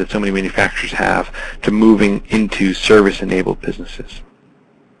businesses that so many manufacturers have to moving into service-enabled businesses.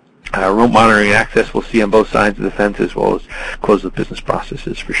 Remote monitoring and access we'll see on both sides of the fence, as well as closed-loop business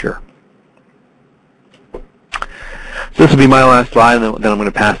processes for sure. So this will be my last slide, and then I'm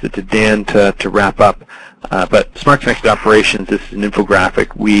going to pass it to Dan to wrap up. But Smart Connected Operations, this is an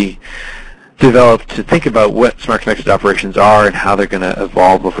infographic we developed to think about what Smart Connected Operations are and how they're going to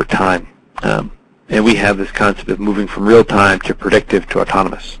evolve over time. And we have this concept of moving from real-time to predictive to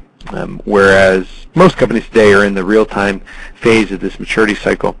autonomous, whereas most companies today are in the real-time phase of this maturity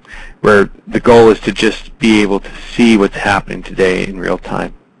cycle, where the goal is to just be able to see what's happening today in real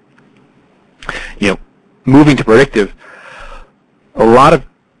time. Moving to predictive, a lot of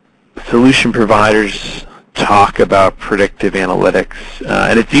solution providers talk about predictive analytics,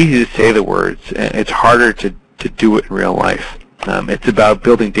 and it's easy to say the words, and it's harder to do it in real life. It's about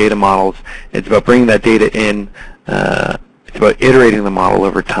building data models. It's about bringing that data in. It's about iterating the model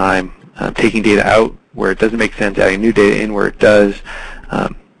over time, taking data out where it doesn't make sense, adding new data in where it does.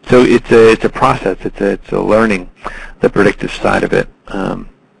 So it's a process. It's a learning, the predictive side of it, and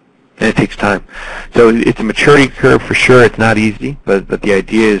it takes time. So it's a maturity curve for sure. It's not easy, but the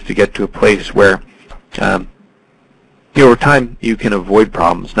idea is to get to a place where over time you can avoid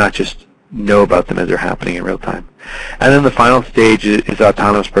problems, not just know about them as they're happening in real time. And then the final stage is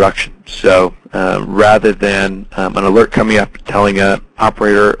autonomous production. So rather than an alert coming up telling an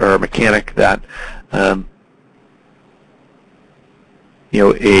operator or a mechanic that a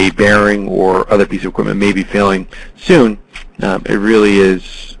bearing or other piece of equipment may be failing soon, it really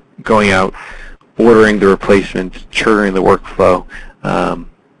is going out, ordering the replacement, triggering the workflow,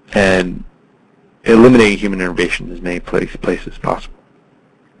 and eliminating human intervention in as many places as possible.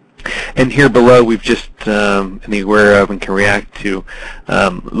 And here below, we've just been aware of and can react to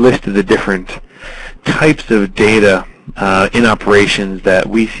listed the different types of data in operations that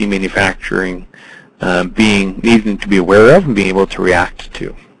we see manufacturing needing to be aware of and being able to react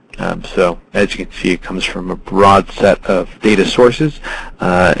to. So as you can see, it comes from a broad set of data sources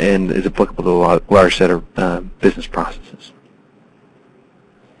and is applicable to a large set of business processes.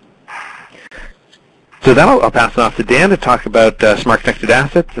 So that'll, I'll pass it off to Dan to talk about smart connected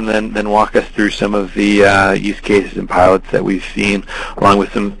assets, and then walk us through some of the use cases and pilots that we've seen, along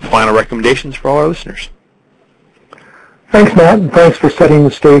with some final recommendations for all our listeners. Thanks, Matt, and thanks for setting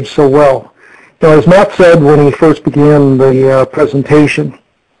the stage so well. As Matt said when he first began the presentation,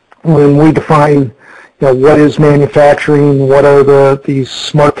 when we define what is manufacturing, what are these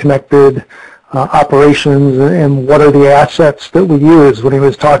smart connected operations, and what are the assets that we use, when he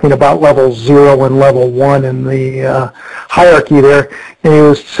was talking about level 0 and level 1 in the hierarchy there, and he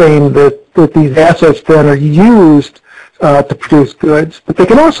was saying that these assets then are used to produce goods, but they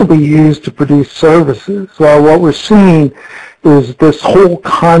can also be used to produce services. Well, what we're seeing is this whole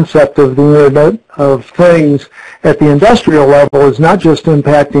concept of the Internet of Things at the industrial level is not just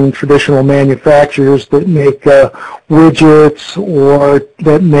impacting traditional manufacturers that make widgets or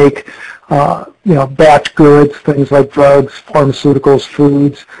that make batch goods, things like drugs, pharmaceuticals,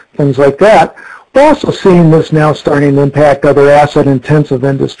 foods, things like that. We're also seeing this now starting to impact other asset-intensive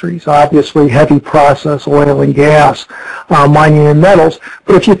industries, obviously heavy process, oil and gas, mining and metals.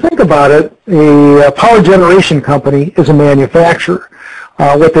 But if you think about it, a power generation company is a manufacturer.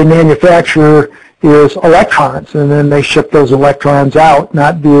 What they manufacture is electrons, and then they ship those electrons out,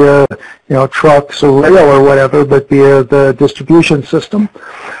 not via trucks or rail or whatever, but via the distribution system.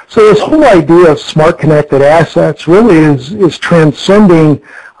 So this whole idea of smart connected assets really is transcending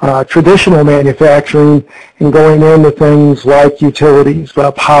traditional manufacturing and going into things like utilities,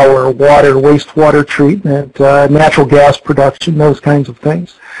 power, water, wastewater treatment, natural gas production, those kinds of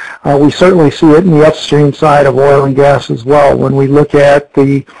things. We certainly see it in the upstream side of oil and gas as well when we look at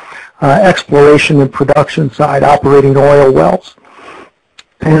the exploration and production side, operating oil wells.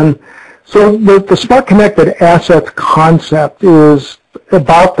 And so the smart connected assets concept is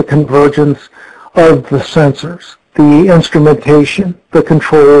about the convergence of the sensors, the instrumentation, the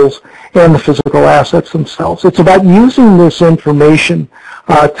controls, and the physical assets themselves. It's about using this information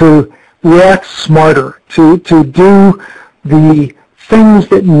to react smarter, to do the things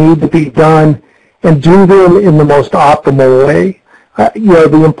that need to be done and do them in the most optimal way.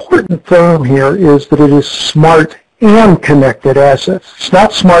 The important term here is that it is smart and connected assets. It's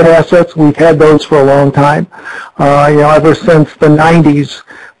not smart assets. We've had those for a long time. Ever since the 90s,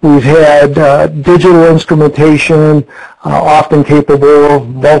 we've had digital instrumentation, often capable of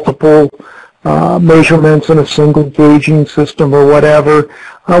multiple measurements in a single gauging system or whatever.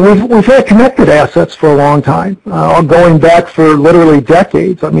 We've had connected assets for a long time, going back for literally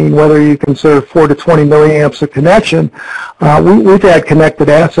decades. I mean, whether you consider 4 to 20 milliamps of connection, we've had connected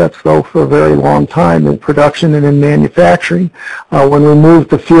assets, though, for a very long time in production and in manufacturing. When we moved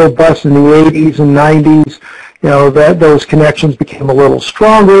to field bus in the 80s and 90s, those connections became a little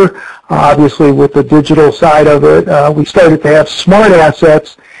stronger. Obviously, with the digital side of it, we started to have smart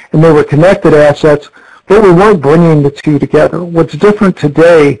assets, and they were connected assets, but we weren't bringing the two together. What's different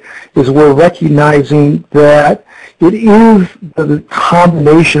today is we're recognizing that it is the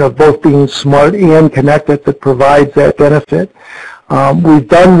combination of both being smart and connected that provides that benefit. We've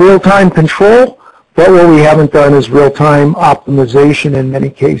done real-time control, but what we haven't done is real-time optimization in many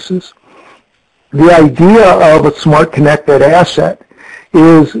cases. The idea of a smart connected asset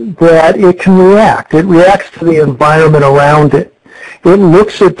is that it can react. It reacts to the environment around it. It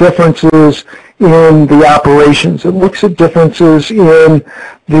looks at differences in the operations. It looks at differences in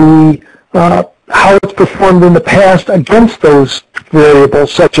the how it's performed in the past against those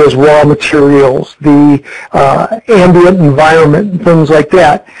variables, such as raw materials, the ambient environment, and things like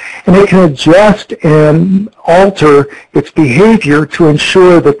that. And it can adjust and alter its behavior to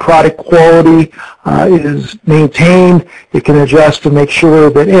ensure that product quality is maintained. It can adjust to make sure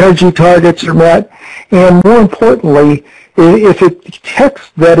that energy targets are met. And more importantly, if it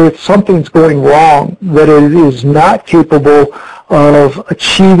detects that if something's going wrong, that it is not capable of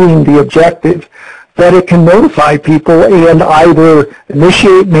achieving the objective, that it can notify people and either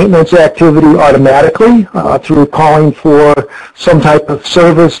initiate maintenance activity automatically through calling for some type of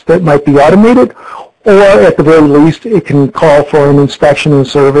service that might be automated, or at the very least, it can call for an inspection and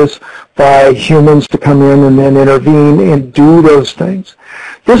service by humans to come in and then intervene and do those things.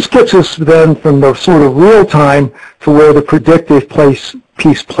 This gets us then from the sort of real time to where the predictive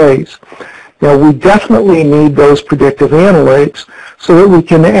piece plays. Now, we definitely need those predictive analytics so that we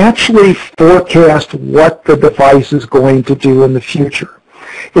can actually forecast what the device is going to do in the future.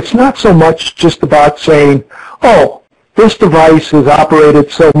 It's not so much just about saying, oh, this device has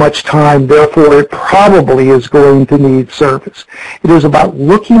operated so much time, therefore it probably is going to need service. It is about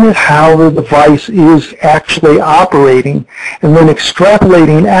looking at how the device is actually operating and then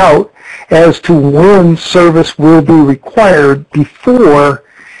extrapolating out as to when service will be required before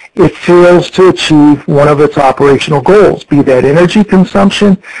it fails to achieve one of its operational goals, be that energy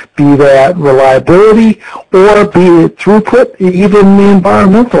consumption, be that reliability, or be it throughput, even the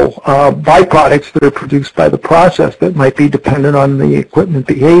environmental byproducts that are produced by the process that might be dependent on the equipment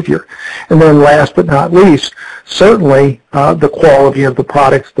behavior. And then last but not least, certainly the quality of the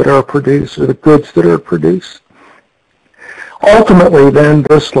products that are produced or the goods that are produced. Ultimately, then,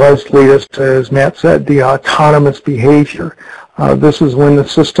 this does lead us to, as Matt said, the autonomous behavior. This is when the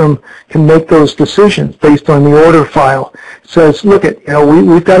system can make those decisions based on the order file. It says, look,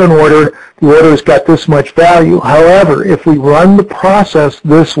 we've got an order. The order's got this much value. However, if we run the process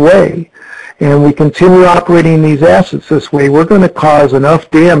this way and we continue operating these assets this way, we're going to cause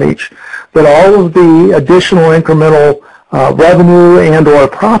enough damage that all of the additional incremental revenue and or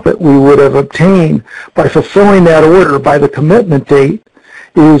profit we would have obtained by fulfilling that order by the commitment date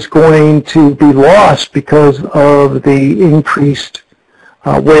is going to be lost because of the increased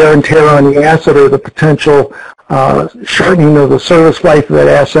wear and tear on the asset or the potential shortening of the service life of that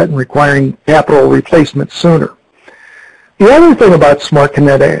asset and requiring capital replacement sooner. The other thing about smart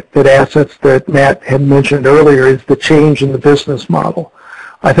connected assets that Matt had mentioned earlier is the change in the business model.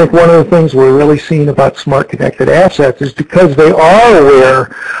 I think one of the things we're really seeing about smart connected assets is because they are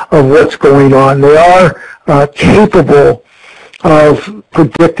aware of what's going on. They are capable of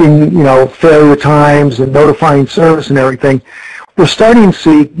predicting, failure times and notifying service and everything. We're starting to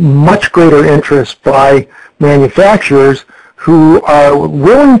see much greater interest by manufacturers who are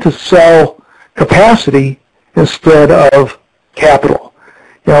willing to sell capacity instead of capital.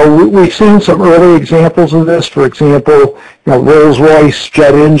 We've seen some early examples of this. For example, Rolls-Royce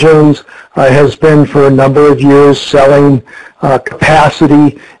jet engines has been for a number of years selling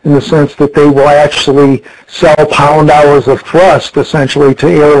capacity in the sense that they will actually sell pound hours of thrust essentially to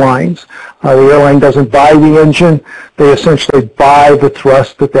airlines. The airline doesn't buy the engine. They essentially buy the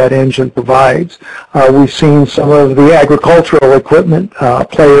thrust that that engine provides. We've seen some of the agricultural equipment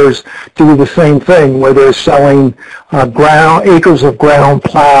players do the same thing where they're selling acres of ground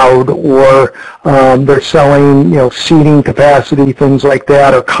plowed, or they're selling seeding capacity, things like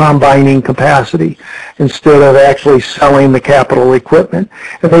that, or combining capacity instead of actually selling the capital equipment.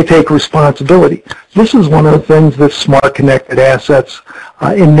 And they take responsibility. This is one of the things that smart connected assets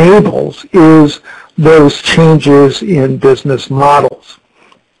enables, is those changes in business models.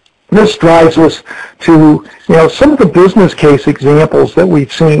 This drives us to some of the business case examples that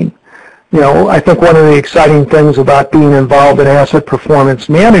we've seen. I think one of the exciting things about being involved in asset performance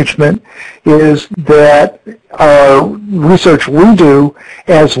management is that our research we do,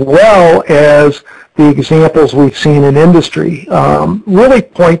 as well as the examples we've seen in industry, really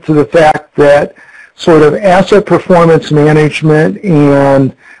point to the fact that sort of asset performance management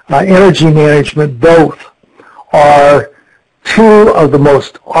and energy management both are two of the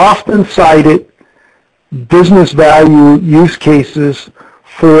most often cited business value use cases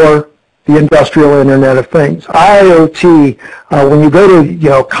for the industrial Internet of Things. IoT, when you go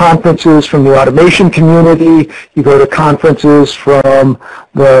to conferences from the automation community, you go to conferences from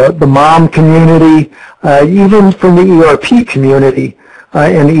the MOM community, even from the ERP community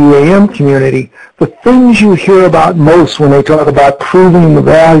and the EAM community, the things you hear about most when they talk about proving the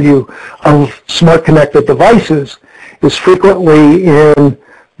value of smart connected devices is frequently in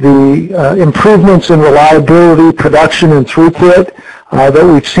the improvements in reliability, production, and throughput that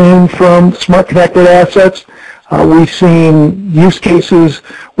we've seen from smart connected assets. We've seen use cases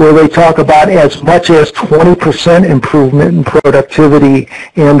where they talk about as much as 20% improvement in productivity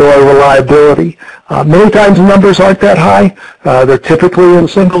and or reliability. Many times the numbers aren't that high. They're typically in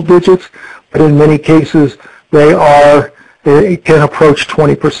single digits, but in many cases it can approach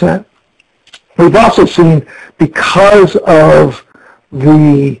 20%. We've also seen, because of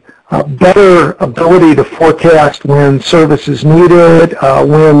the better ability to forecast when service is needed,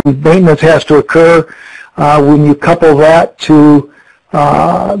 when maintenance has to occur, when you couple that to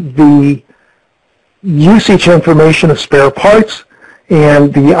the usage information of spare parts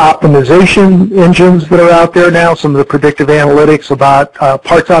and the optimization engines that are out there now, some of the predictive analytics about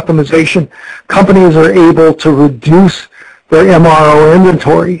parts optimization, companies are able to reduce their MRO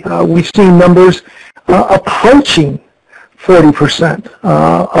inventory. We've seen numbers approaching 40%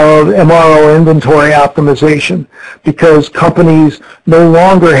 of MRO inventory optimization because companies no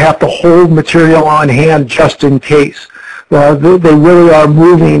longer have to hold material on hand just in case. They really are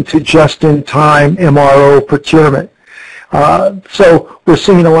moving to just-in-time MRO procurement. So we're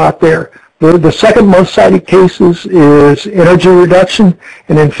seeing a lot there. The second most cited cases is energy reduction,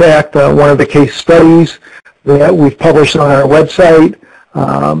 and in fact, one of the case studies that we've published on our website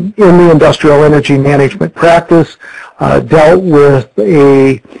in the industrial energy management practice dealt with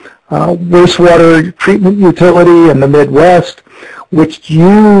a wastewater treatment utility in the Midwest, which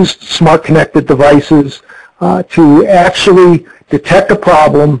used smart connected devices to actually detect a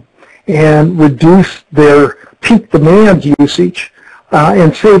problem and reduce their peak demand usage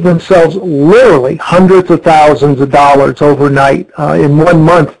and save themselves literally hundreds of thousands of dollars overnight. In 1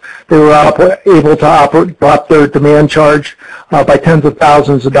 month, they were able to drop their demand charge by tens of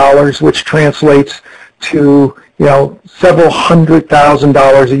thousands of dollars, which translates to several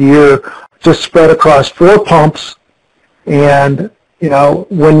 $100,000 a year just spread across 4 pumps. And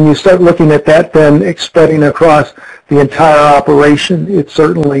when you start looking at that then spreading across the entire operation, it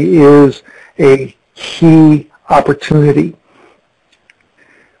certainly is a key opportunity.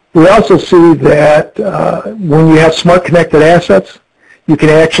 We also see that when you have smart connected assets, you can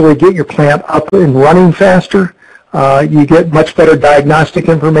actually get your plant up and running faster. You get much better diagnostic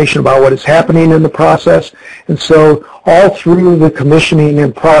information about what is happening in the process. And so all through the commissioning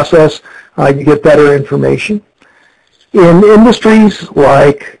and process, you get better information. In industries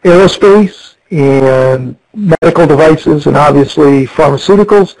like aerospace and medical devices and obviously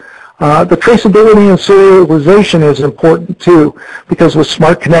pharmaceuticals, the traceability and serialization is important too, because with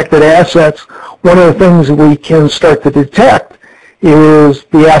smart connected assets, one of the things we can start to detect is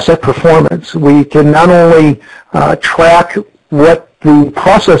the asset performance. We can not only track what the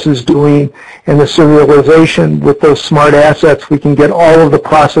process is doing and the serialization with those smart assets. We can get all of the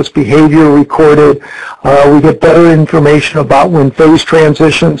process behavior recorded. We get better information about when phase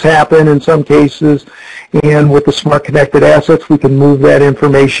transitions happen in some cases. And with the smart connected assets, we can move that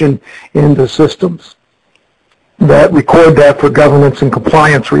information into systems that record that for governance and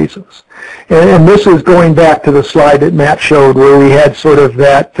compliance reasons. And this is going back to the slide that Matt showed where we had sort of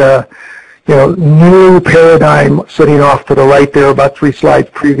that new paradigm sitting off to the right there about 3 slides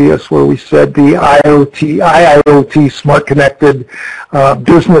previous, where we said the IIoT smart connected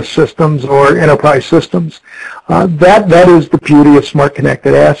business systems or enterprise systems. That is the beauty of smart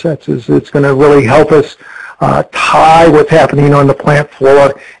connected assets, is it's going to really help us tie what's happening on the plant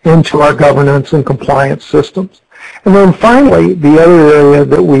floor into our governance and compliance systems. And then finally, the other area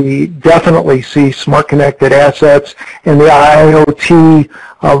that we definitely see smart connected assets and the IoT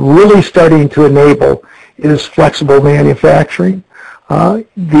really starting to enable is flexible manufacturing.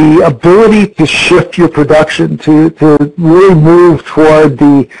 The ability to shift your production to really move toward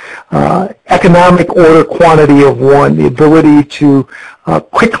the economic order quantity of one, the ability to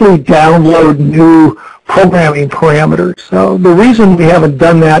quickly download new programming parameters. So the reason we haven't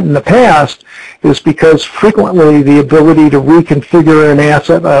done that in the past is because frequently the ability to reconfigure an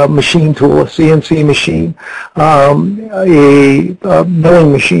asset, a machine tool, a CNC machine, a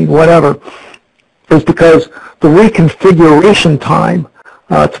milling machine, whatever, is because the reconfiguration time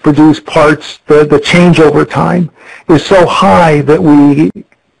to produce parts, the changeover time, is so high that we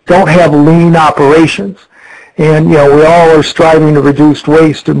don't have lean operations. And we all are striving to reduce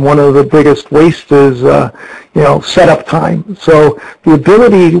waste, and one of the biggest wastes is setup time. So the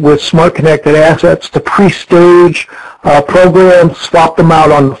ability with smart connected assets to pre-stage programs, swap them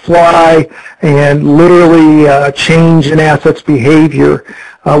out on the fly, and literally change an asset's behavior,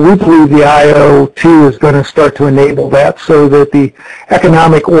 we believe the IoT is going to start to enable that, so that the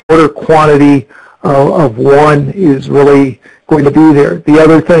economic order quantity of one is really going to be there. The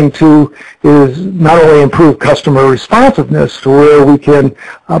other thing too is not only improve customer responsiveness to where we can,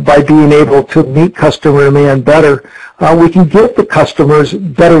 by being able to meet customer demand better, we can give the customers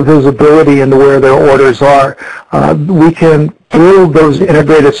better visibility into where their orders are. We can build those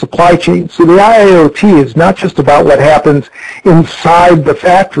integrated supply chains. So the IoT is not just about what happens inside the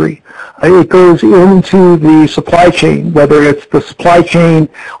factory. It goes into the supply chain, whether it's the supply chain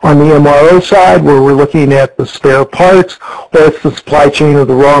on the MRO side where we're looking at the spare parts, or it's the supply chain of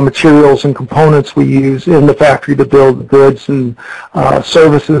the raw materials and components we use in the factory to build the goods and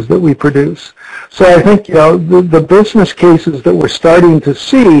services that we produce. So I think the business cases that we're starting to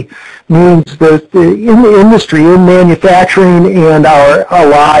see means that in the industry, in manufacturing and our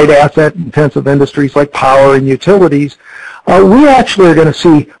allied asset-intensive industries like power and utilities, we actually are going to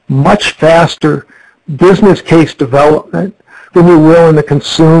see much faster business case development than we will in the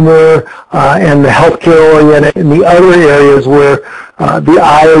consumer and the healthcare oriented and the other areas where the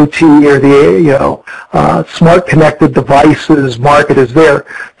IoT or the smart connected devices market is there.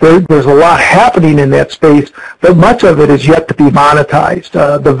 There's a lot happening in that space, but much of it is yet to be monetized.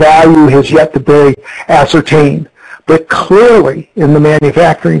 The value has yet to be ascertained. But clearly in the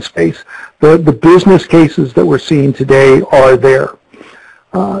manufacturing space, the business cases that we're seeing today are there.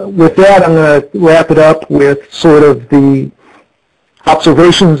 With that, I'm going to wrap it up with sort of the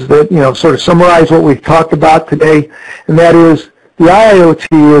observations that, sort of summarize what we've talked about today, and that is the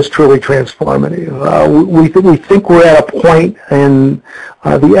IoT is truly transformative. We think we're at a point in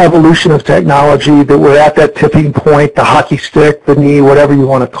the evolution of technology that we're at that tipping point, the hockey stick, the knee, whatever you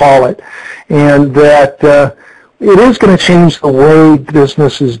want to call it, and that it is going to change the way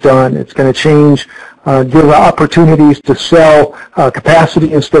business is done. It's going to change, give opportunities to sell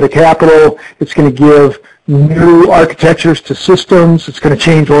capacity instead of capital. It's going to give new architectures to systems. It's going to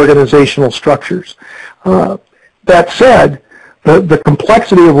change organizational structures. That said, the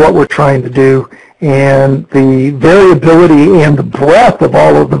complexity of what we're trying to do and the variability and the breadth of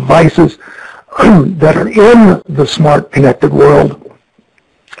all of the devices that are in the smart connected world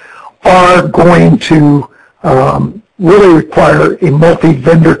are going to really require a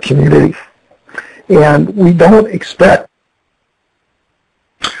multi-vendor community. And we don't expect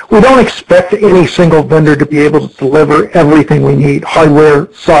any single vendor to be able to deliver everything we need: hardware,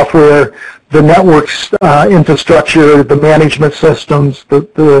 software, the network's infrastructure, the management systems,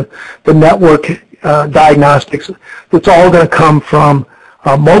 the network diagnostics. It's all going to come from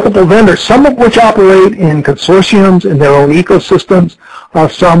multiple vendors, some of which operate in consortiums in their own ecosystems,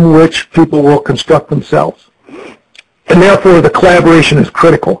 some which people will construct themselves. And therefore, the collaboration is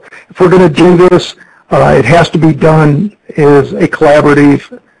critical. If we're going to do this, it has to be done as a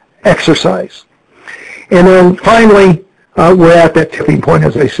collaborative exercise. And then finally, we're at that tipping point,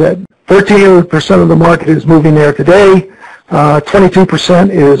 as I said. 13% of the market is moving there today. 22%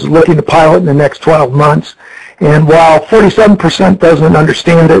 is looking to pilot in the next 12 months. And while 47% doesn't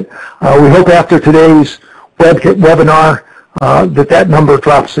understand it, we hope after today's webinar that number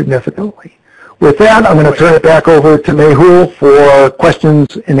drops significantly. With that, I'm going to turn it back over to Mehul for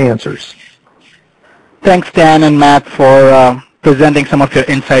questions and answers. Thanks, Dan and Matt, for presenting some of your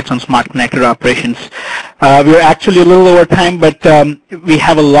insights on smart connected operations. We're actually a little over time, but we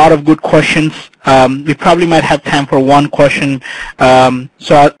have a lot of good questions. We probably might have time for one question.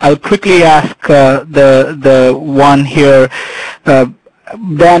 So I'll quickly ask the one here.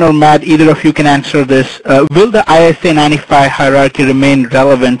 Dan or Matt, either of you can answer this. Will the ISA 95 hierarchy remain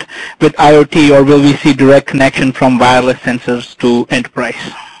relevant with IoT, or will we see direct connection from wireless sensors to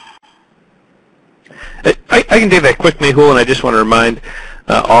enterprise? I can take that quick, Mehul, and I just want to remind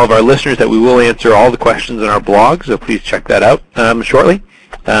all of our listeners that we will answer all the questions in our blog, so please check that out shortly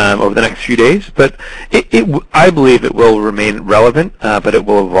over the next few days. But I believe it will remain relevant, but it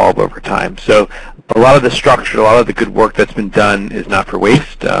will evolve over time. So a lot of the structure, a lot of the good work that's been done is not for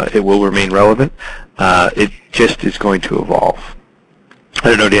waste. It will remain relevant. It just is going to evolve. I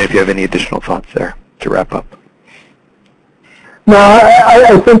don't know, Dan, if you have any additional thoughts there to wrap up. No,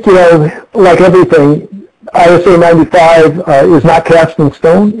 I think, like everything, ISA 95 is not cast in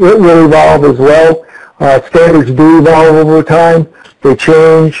stone. It will evolve as well. Standards do evolve over time. They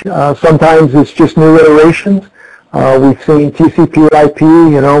change. Sometimes it's just new iterations. We've seen TCP/IP,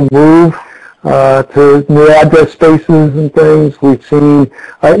 move to new address spaces and things. We've seen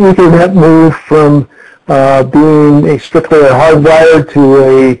Ethernet move from being strictly a hardwired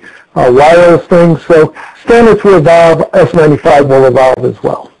to a wireless thing. So standards will evolve. S95 will evolve as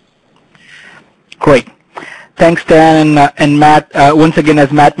well. Great. Thanks, Dan and Matt. Once again,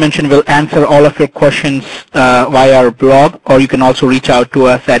 as Matt mentioned, we'll answer all of your questions via our blog, or you can also reach out to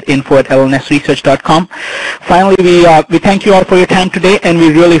us at info@lnsresearch.com. Finally, we thank you all for your time today, and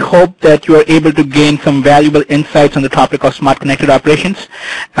we really hope that you are able to gain some valuable insights on the topic of smart connected operations,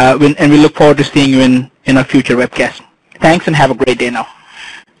 and we look forward to seeing you in a future webcast. Thanks, and have a great day now.